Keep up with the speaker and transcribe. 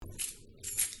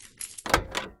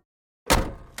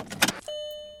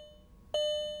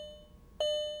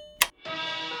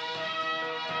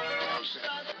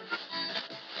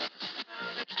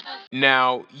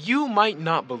Now, you might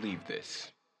not believe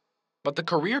this, but the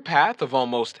career path of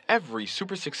almost every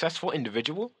super successful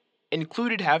individual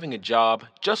included having a job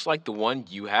just like the one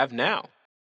you have now.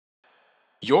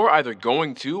 You're either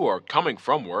going to or coming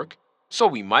from work, so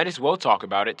we might as well talk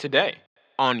about it today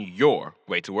on your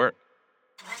way to work.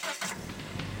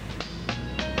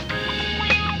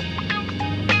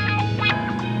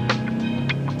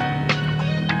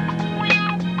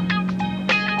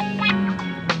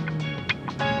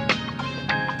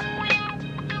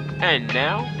 And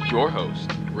now, your host,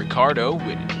 Ricardo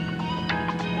Whitted.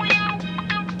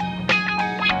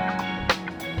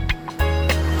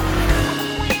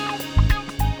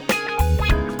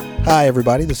 Hi,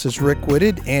 everybody. This is Rick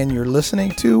Whitted, and you're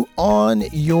listening to On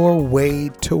Your Way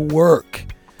to Work,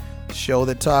 a show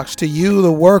that talks to you,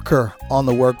 the worker, on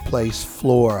the workplace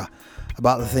floor,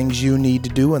 about the things you need to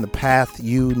do and the path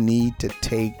you need to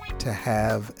take to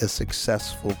have a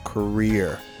successful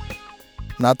career.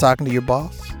 I'm not talking to your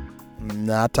boss. I'm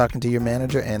not talking to your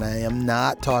manager, and I am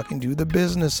not talking to the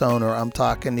business owner. I'm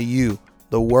talking to you,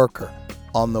 the worker,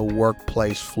 on the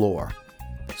workplace floor.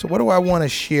 So what do I want to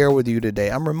share with you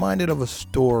today? I'm reminded of a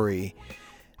story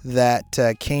that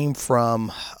came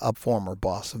from a former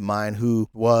boss of mine who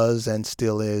was and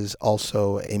still is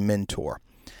also a mentor.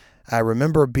 I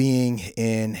remember being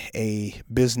in a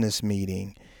business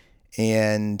meeting,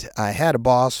 and I had a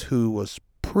boss who was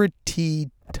pretty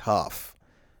tough,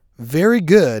 very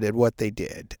good at what they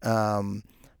did,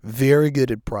 very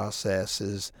good at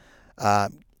processes,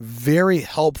 very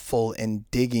helpful in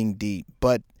digging deep,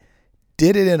 but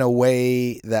did it in a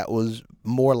way that was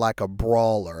more like a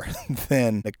brawler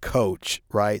than a coach,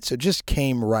 right? So just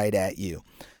came right at you.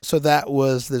 So that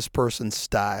was this person's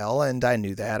style, and I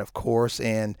knew that, of course,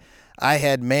 and I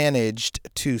had managed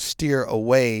to steer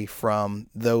away from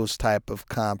those type of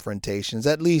confrontations,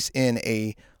 at least in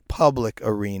a public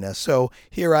arena. So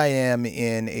here I am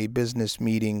in a business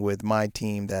meeting with my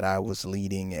team that I was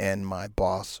leading, and my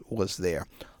boss was there.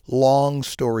 Long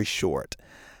story short,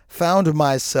 found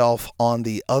myself on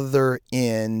the other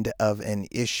end of an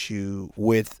issue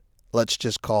with, let's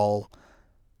just call,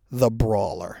 the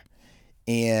brawler.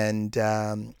 And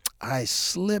I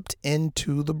slipped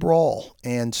into the brawl.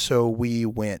 And so we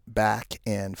went back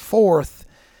and forth.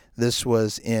 This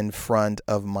was in front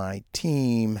of my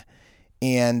team.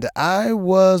 And I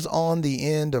was on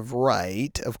the end of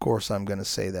right. Of course, I'm going to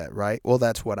say that, right? Well,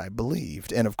 that's what I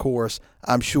believed. And of course,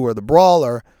 I'm sure the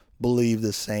brawler believe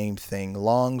the same thing.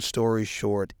 Long story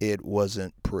short, it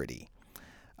wasn't pretty.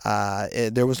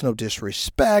 There was no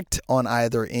disrespect on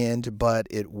either end, but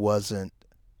it wasn't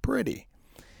pretty.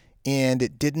 And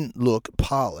it didn't look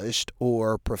polished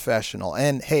or professional.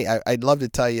 And hey, I'd love to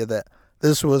tell you that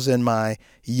this was in my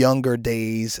younger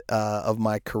days of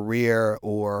my career,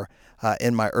 or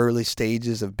in my early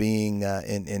stages of being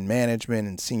in management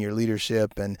and senior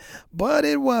leadership, but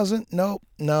it wasn't.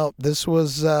 No, this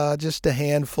was just a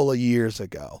handful of years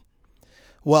ago.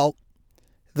 Well,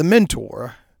 the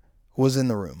mentor was in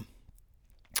the room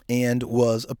and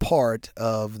was a part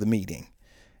of the meeting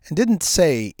and didn't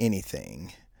say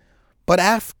anything. But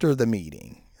after the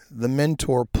meeting, the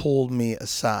mentor pulled me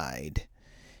aside.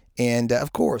 And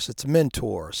of course, it's a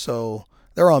mentor, so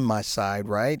they're on my side,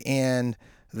 right? And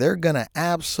they're going to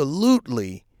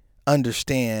absolutely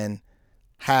understand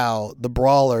how the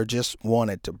brawler just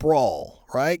wanted to brawl,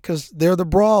 right? Because they're the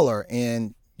brawler,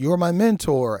 and you're my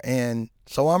mentor, and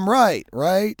so I'm right?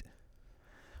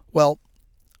 Well,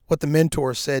 what the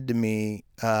mentor said to me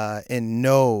in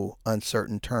no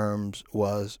uncertain terms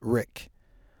was, Rick,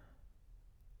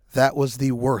 that was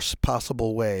the worst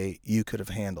possible way you could have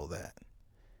handled that.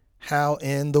 How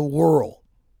in the world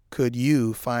could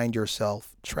you find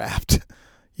yourself trapped,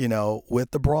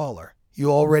 with the brawler? You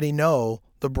already know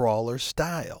the brawler's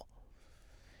style.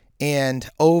 And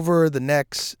over the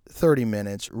next 30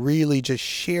 minutes, really just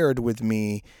shared with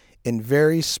me in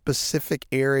very specific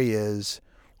areas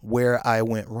where I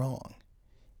went wrong.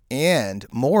 And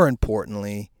more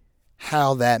importantly,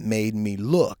 how that made me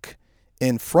look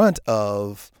in front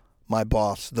of my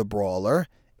boss, the brawler,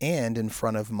 and in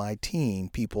front of my team,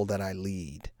 people that I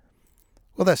lead.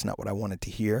 Well, that's not what I wanted to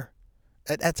hear.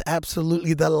 That's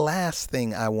absolutely the last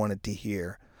thing I wanted to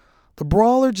hear. The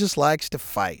brawler just likes to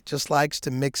fight, just likes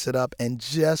to mix it up, and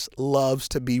just loves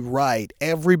to be right.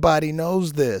 Everybody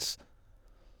knows this.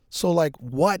 So,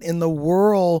 what in the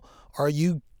world are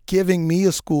you giving me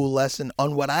a school lesson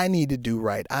on what I need to do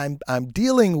right? I'm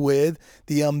dealing with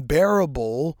the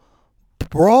unbearable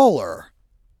brawler.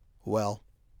 Well,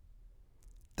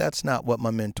 that's not what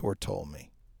my mentor told me.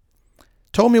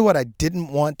 Told me what I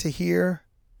didn't want to hear,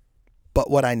 but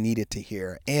what I needed to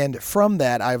hear. And from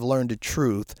that, I've learned a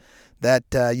truth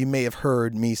that you may have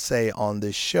heard me say on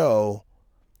this show,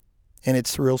 and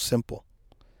it's real simple.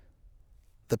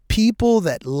 The people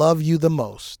that love you the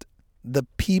most, the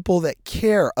people that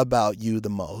care about you the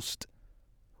most,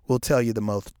 will tell you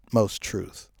the most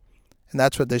truth. And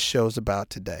that's what this show is about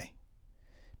today.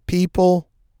 People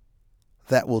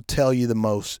that will tell you the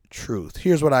most truth.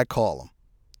 Here's what I call them.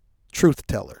 Truth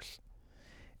tellers.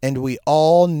 And we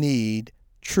all need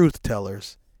truth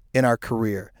tellers in our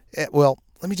career. Well,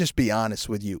 let me just be honest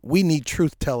with you. We need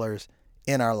truth tellers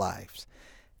in our lives.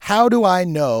 How do I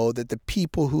know that the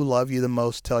people who love you the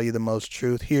most tell you the most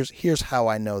truth? Here's how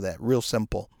I know that. Real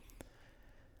simple.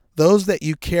 Those that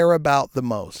you care about the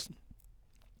most.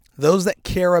 Those that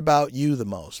care about you the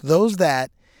most. Those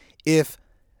that if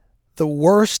the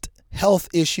worst health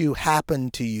issue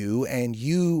happened to you and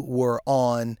you were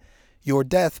on your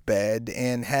deathbed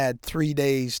and had 3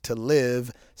 days to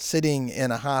live sitting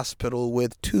in a hospital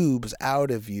with tubes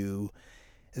out of you,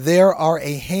 there are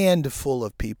a handful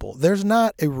of people. There's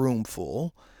not a room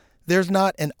full. There's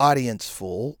not an audience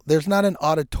full. There's not an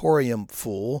auditorium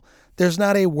full. There's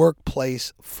not a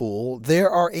workplace full. There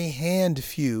are a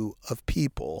handful of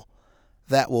people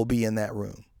that will be in that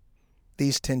room.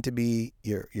 These tend to be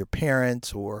your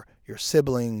parents or your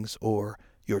siblings or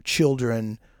your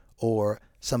children or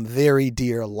some very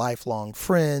dear lifelong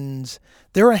friends.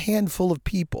 There are a handful of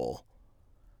people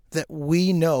that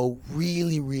we know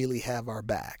really, really have our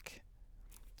back.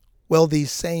 Well,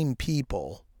 these same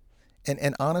people,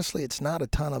 and honestly, it's not a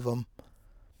ton of them,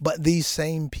 but these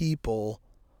same people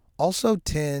also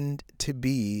tend to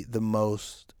be the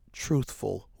most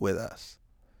truthful with us.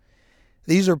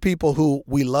 These are people who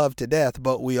we love to death,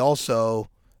 but we also,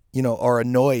 are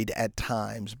annoyed at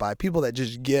times by people that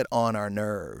just get on our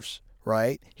nerves,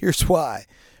 right? Here's why.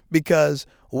 Because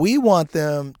we want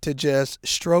them to just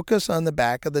stroke us on the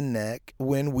back of the neck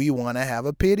when we want to have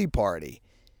a pity party,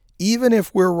 even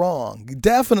if we're wrong,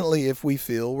 definitely if we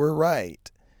feel we're right.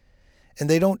 And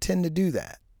they don't tend to do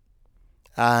that.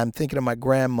 I'm thinking of my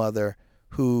grandmother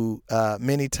who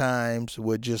many times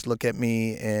would just look at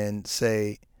me and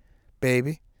say,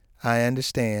 "Baby, I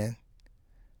understand,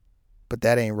 but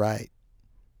that ain't right."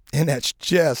 And that's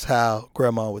just how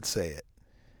Grandma would say it.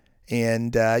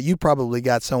 And you probably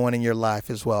got someone in your life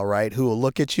as well, right, who will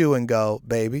look at you and go,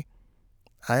 "Baby,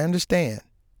 I understand,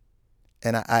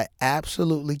 and I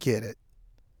absolutely get it,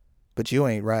 but you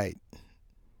ain't right."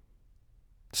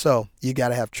 So you got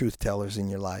to have truth tellers in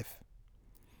your life.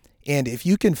 And if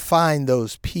you can find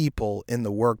those people in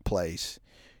the workplace,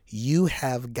 you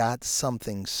have got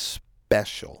something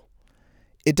special.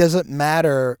 It doesn't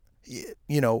matter,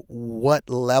 what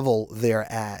level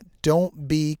they're at. Don't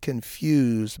be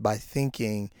confused by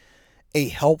thinking a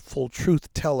helpful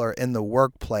truth teller in the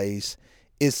workplace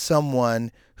is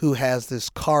someone who has this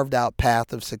carved out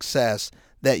path of success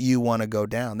that you want to go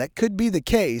down. That could be the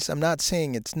case. I'm not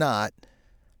saying it's not,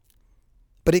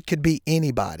 but it could be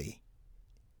anybody.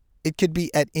 It could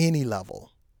be at any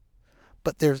level.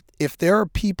 But if there are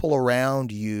people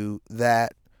around you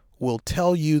that will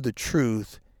tell you the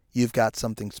truth, you've got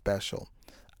something special.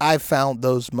 I've found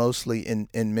those mostly in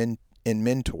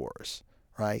mentors,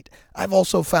 right? I've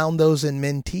also found those in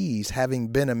mentees, having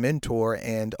been a mentor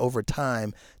and over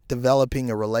time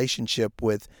developing a relationship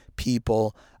with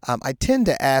people. I tend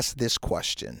to ask this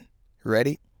question.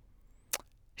 Ready?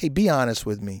 Hey, be honest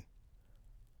with me.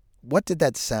 What did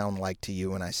that sound like to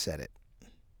you when I said it?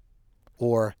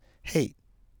 Or, hey,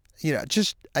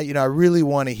 I really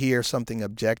want to hear something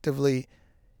objectively.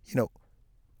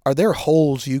 Are there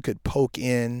holes you could poke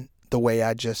in the way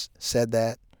I just said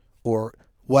that? Or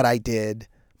what I did,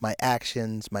 my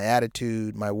actions, my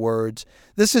attitude, my words?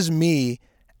 This is me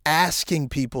asking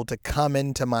people to come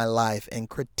into my life and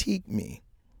critique me.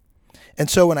 And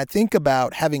so when I think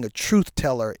about having a truth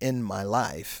teller in my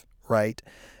life, right,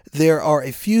 there are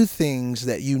a few things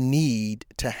that you need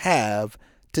to have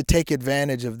to take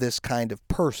advantage of this kind of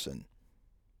person.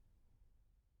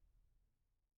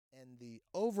 And the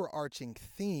overarching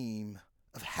theme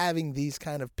of having these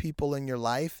kind of people in your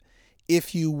life,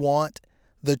 if you want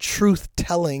the truth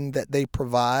telling that they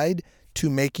provide to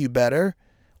make you better,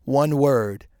 one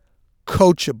word,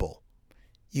 coachable.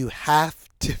 You have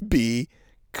to be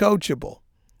coachable.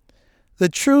 The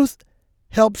truth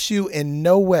helps you in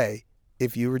no way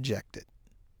if you reject it.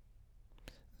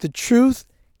 The truth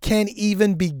can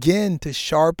even begin to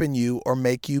sharpen you or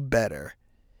make you better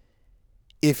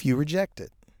if you reject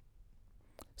it.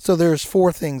 So there's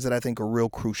 4 things that I think are real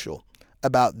crucial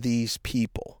about these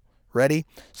people. Ready?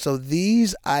 So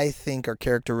these, I think, are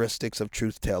characteristics of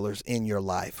truth tellers in your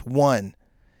life. 1,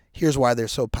 Here's why they're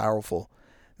so powerful.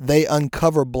 They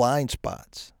uncover blind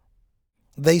spots.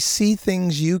 They see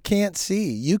things you can't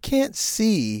see. You can't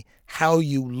see how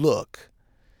you look.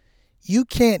 You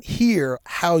can't hear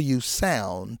how you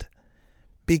sound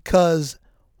because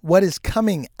what is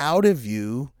coming out of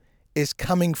you is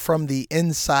coming from the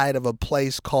inside of a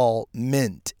place called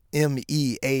MEANT,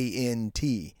 MEANT.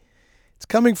 It's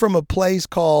coming from a place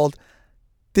called,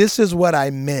 this is what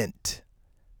I meant.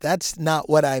 That's not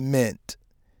what I meant,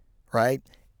 right?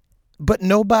 But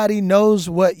nobody knows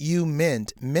what you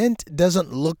meant. Meant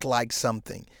doesn't look like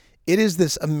something. It is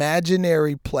this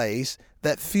imaginary place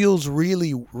that feels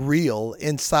really real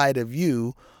inside of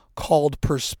you called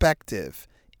perspective,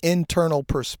 internal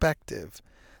perspective.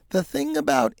 The thing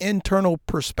about internal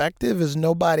perspective is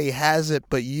nobody has it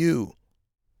but you.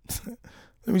 Let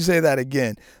me say that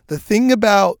again. The thing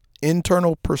about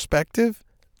internal perspective,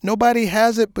 nobody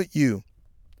has it but you.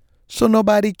 So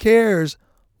nobody cares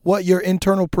what your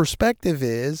internal perspective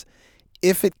is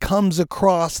if it comes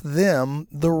across them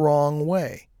the wrong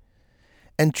way.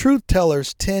 And truth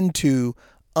tellers tend to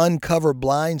uncover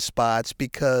blind spots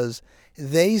because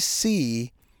they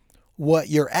see what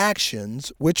your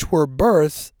actions, which were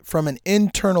birthed from an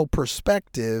internal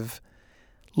perspective,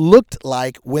 looked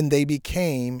like when they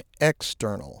became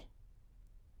external.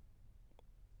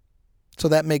 So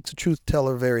that makes a truth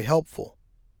teller very helpful.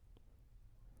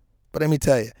 But let me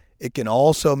tell you, it can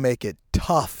also make it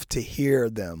tough to hear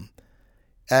them.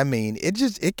 I mean,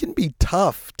 it can be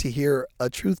tough to hear a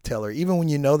truth teller, even when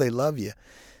you know they love you.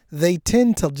 They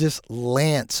tend to just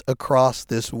lance across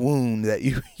this wound that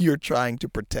you're trying to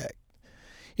protect.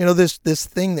 You know, this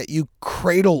thing that you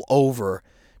cradle over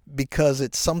because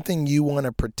it's something you want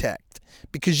to protect,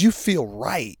 because you feel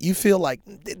right. You feel like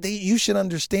you should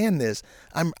understand this.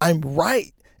 I'm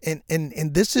right, and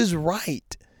this is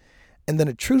right. And then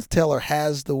a truth teller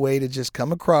has the way to just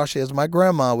come across you, as my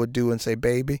grandma would do, and say,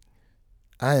 baby,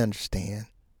 I understand,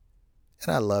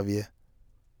 and I love you,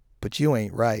 but you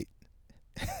ain't right.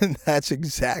 And that's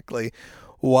exactly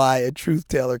why a truth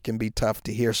teller can be tough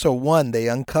to hear. So 1, they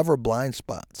uncover blind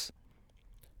spots.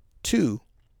 2,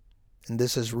 and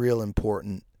this is real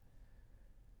important,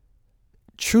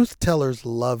 truth tellers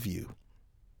love you.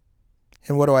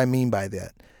 And what do I mean by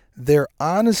that? Their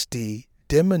honesty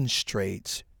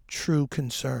demonstrates true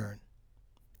concern.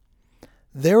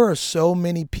 There are so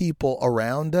many people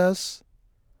around us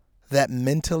that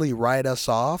mentally write us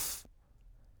off.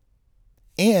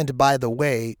 And by the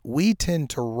way, we tend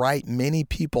to write many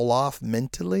people off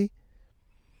mentally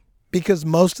because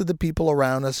most of the people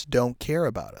around us don't care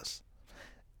about us.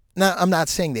 Now, I'm not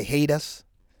saying they hate us.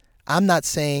 I'm not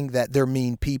saying that they're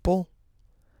mean people.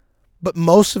 But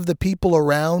most of the people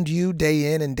around you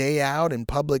day in and day out in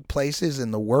public places,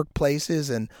 in the workplaces,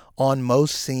 and on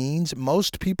most scenes,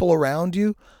 most people around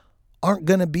you aren't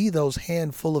going to be those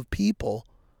handful of people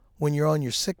when you're on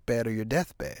your sickbed or your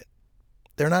deathbed.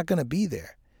 They're not going to be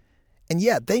there. And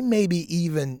yeah, they maybe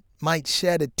even might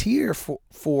shed a tear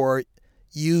for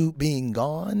you being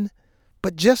gone,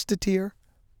 but just a tear.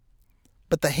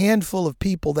 But the handful of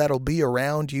people that'll be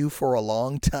around you for a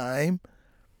long time,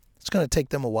 it's going to take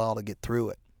them a while to get through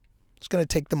it. It's going to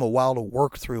take them a while to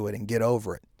work through it and get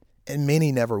over it. And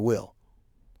many never will.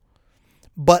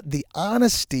 But the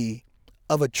honesty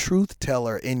of a truth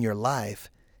teller in your life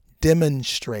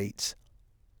demonstrates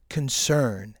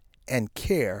concern and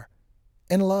care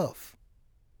and love.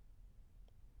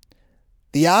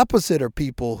 The opposite are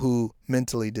people who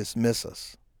mentally dismiss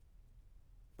us.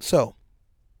 So,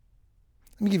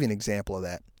 let me give you an example of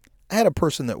that. I had a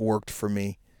person that worked for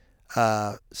me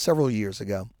several years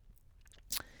ago,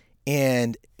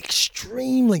 and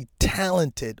extremely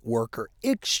talented worker,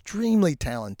 extremely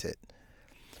talented,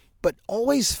 but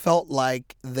always felt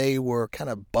like they were kind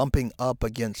of bumping up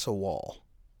against a wall.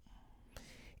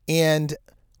 And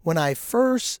when I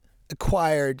first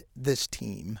acquired this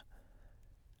team,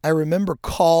 I remember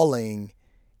calling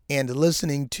and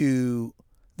listening to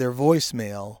their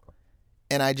voicemail,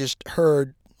 and I just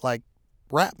heard like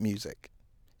rap music.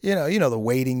 You know the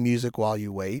waiting music while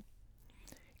you wait.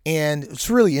 And it's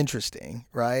really interesting,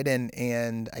 right?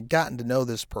 And I gotten to know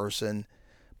this person,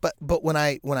 but when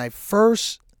I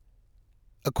first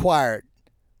acquired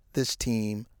this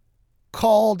team,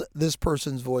 called this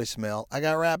person's voicemail, I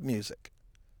got rap music.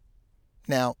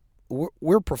 Now,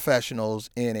 we're professionals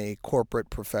in a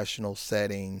corporate professional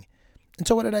setting. And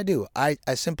so what did I do? I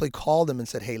simply called them and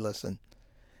said, hey, listen,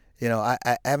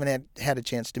 I haven't had a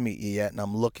chance to meet you yet, and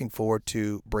I'm looking forward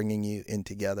to bringing you in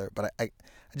together. But I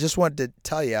just wanted to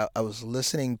tell you, I was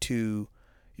listening to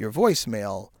your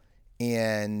voicemail,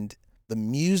 and the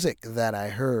music that I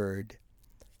heard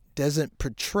doesn't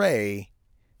portray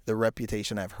the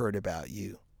reputation I've heard about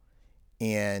you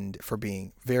and for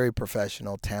being very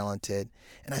professional, talented.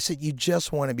 And I said, you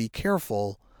just want to be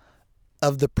careful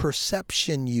of the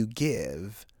perception you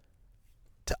give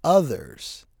to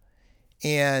others.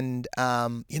 And,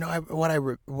 what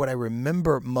I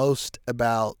remember most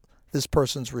about this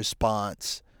person's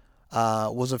response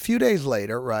was a few days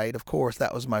later, right? Of course,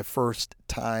 that was my first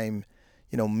time,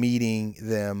 meeting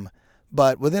them.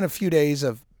 But within a few days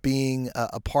of being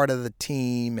a part of the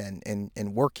team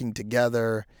and working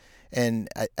together, and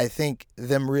I think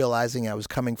them realizing I was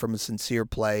coming from a sincere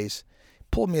place,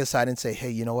 pulled me aside and say, hey,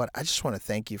 you know what? I just want to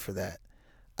thank you for that.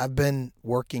 I've been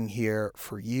working here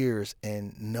for years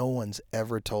and no one's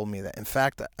ever told me that. In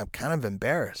fact, I'm kind of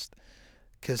embarrassed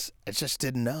because I just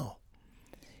didn't know.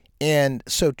 And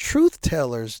so truth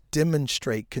tellers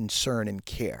demonstrate concern and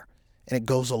care, and it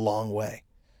goes a long way.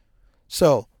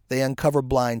 So they uncover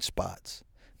blind spots.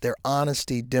 Their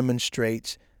honesty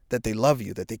demonstrates that they love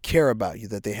you, that they care about you,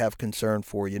 that they have concern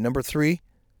for you. Number 3,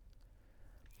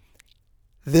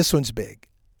 this one's big.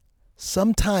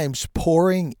 Sometimes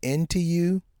pouring into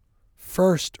you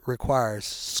first requires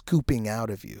scooping out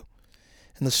of you.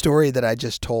 And the story that I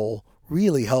just told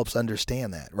really helps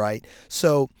understand that, right?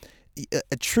 So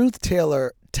a truth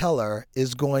teller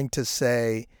is going to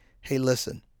say, hey,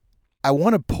 listen, I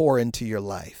want to pour into your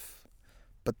life,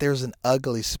 but there's an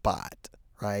ugly spot,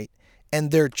 right?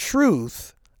 And their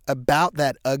truth about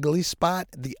that ugly spot,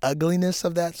 the ugliness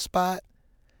of that spot,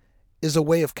 is a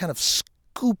way of kind of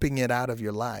scooping it out of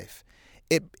your life.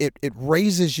 It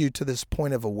raises you to this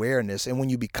point of awareness. And when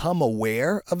you become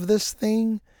aware of this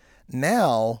thing,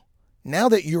 now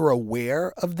that you're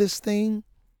aware of this thing,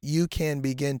 you can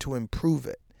begin to improve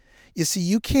it. You see,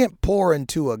 you can't pour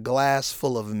into a glass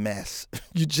full of mess.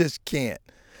 You just can't.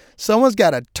 Someone's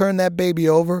got to turn that baby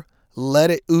over,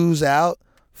 let it ooze out,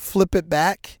 flip it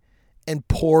back, and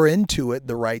pour into it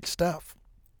the right stuff.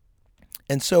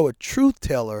 And so a truth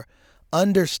teller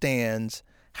understands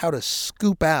how to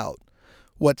scoop out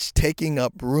what's taking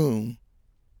up room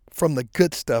from the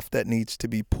good stuff that needs to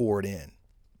be poured in.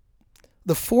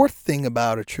 The fourth thing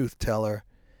about a truth teller,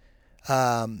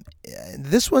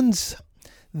 this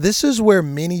is where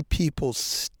many people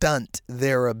stunt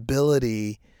their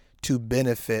ability to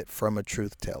benefit from a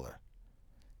truth teller,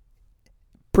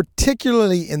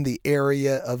 particularly in the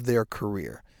area of their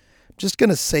career. I'm just going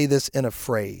to say this in a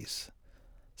phrase.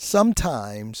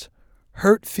 Sometimes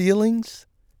hurt feelings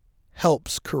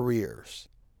helps careers.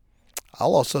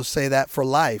 I'll also say that for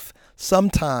life.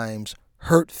 Sometimes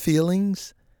hurt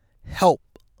feelings help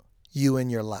you in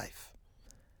your life.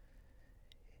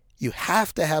 You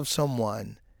have to have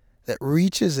someone that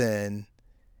reaches in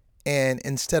and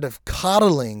instead of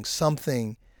coddling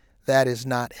something that is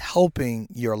not helping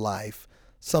your life,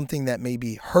 something that may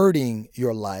be hurting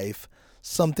your life,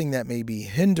 something that may be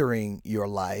hindering your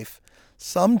life,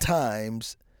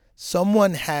 sometimes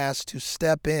someone has to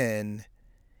step in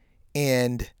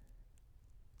and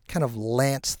kind of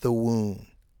lance the wound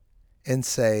and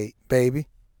say, baby,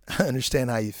 I understand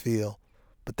how you feel,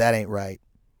 but that ain't right.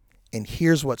 And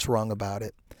here's what's wrong about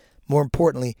it. More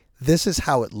importantly, this is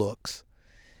how it looks.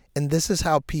 And this is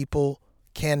how people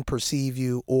can perceive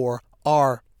you or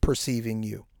are perceiving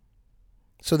you.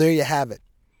 So there you have it.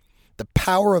 The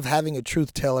power of having a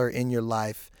truth teller in your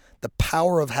life, the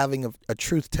power of having a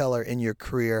truth teller in your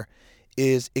career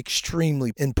is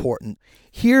extremely important.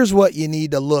 Here's what you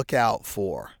need to look out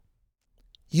for.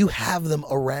 You have them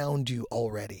around you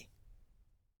already.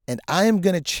 And I am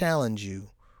going to challenge you,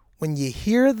 when you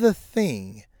hear the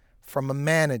thing from a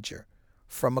manager,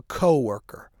 from a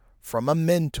coworker, from a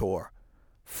mentor,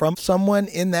 from someone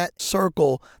in that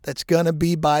circle that's going to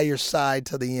be by your side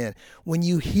to the end, when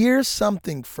you hear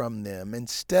something from them,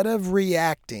 instead of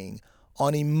reacting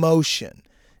on emotion,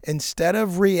 instead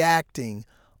of reacting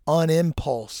on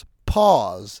impulse,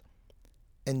 pause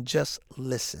and just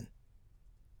listen.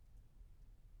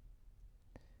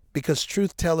 Because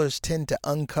truth tellers tend to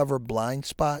uncover blind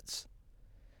spots.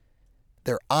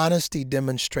 Their honesty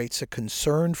demonstrates a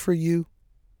concern for you.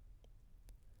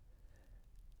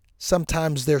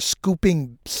 Sometimes they're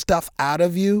scooping stuff out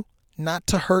of you, not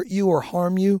to hurt you or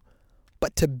harm you,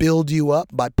 but to build you up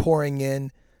by pouring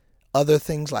in other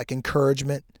things like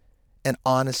encouragement and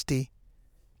honesty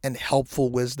and helpful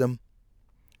wisdom.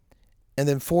 And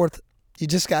then fourth, you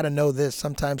just got to know this.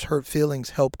 Sometimes hurt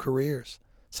feelings help careers.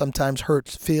 Sometimes hurt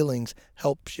feelings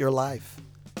helps your life.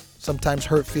 Sometimes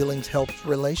hurt feelings helps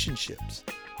relationships.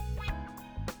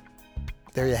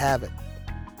 There you have it.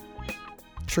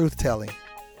 Truth telling.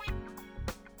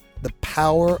 The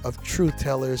power of truth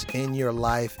tellers in your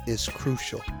life is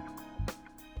crucial.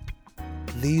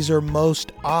 These are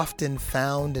most often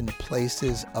found in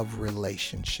places of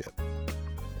relationship.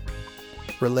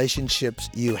 Relationships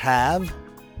you have,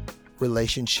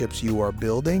 relationships you are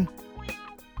building.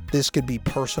 This could be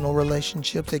personal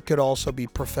relationships. It could also be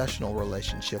professional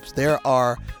relationships. There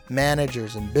are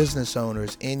managers and business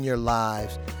owners in your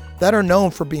lives that are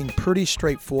known for being pretty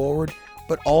straightforward,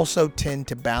 but also tend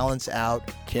to balance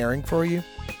out caring for you.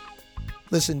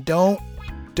 Listen, don't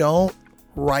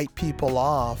write people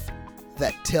off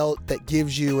that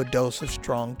gives you a dose of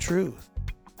strong truth.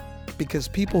 Because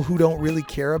people who don't really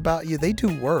care about you, they do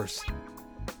worse.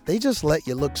 They just let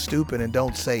you look stupid and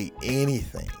don't say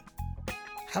anything.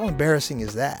 How embarrassing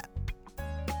is that?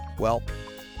 Well,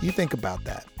 you think about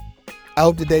that. I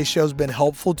hope today's show's been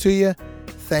helpful to you.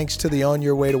 Thanks to the On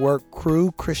Your Way to Work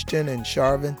crew, Christian and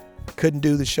Sharvin. Couldn't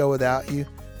do the show without you.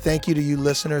 Thank you to you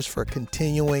listeners for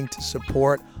continuing to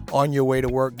support On Your Way to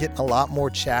Work. Getting a lot more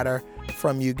chatter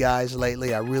from you guys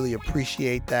lately. I really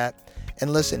appreciate that.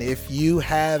 And listen, if you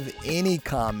have any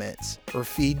comments or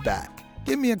feedback,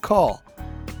 give me a call.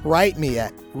 Write me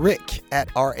at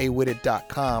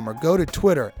rick@rawitted.com or go to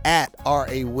Twitter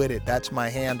 @rawitted. That's my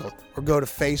handle. Or go to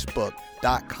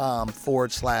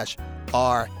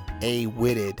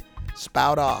facebook.com/rawitted.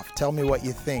 Spout off. Tell me what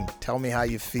you think. Tell me how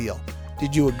you feel.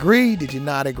 Did you agree? Did you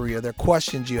not agree? Are there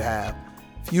questions you have?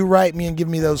 If you write me and give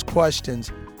me those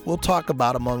questions, we'll talk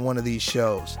about them on one of these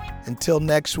shows. Until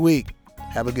next week,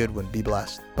 have a good one. Be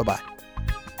blessed. Bye-bye.